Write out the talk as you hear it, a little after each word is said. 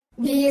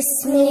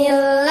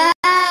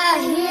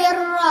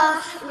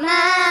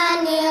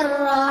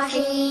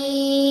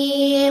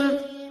Bismillahirrahmanirrahim.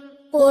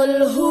 Qul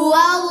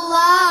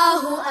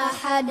huwallahu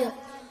ahad,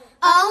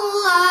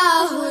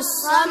 Allahus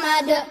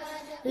samad,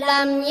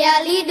 lam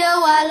yalid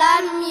wa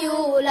lam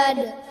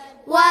yulad,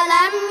 wa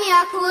lam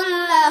yakul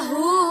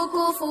lahu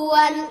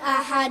kufuwan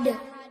ahad.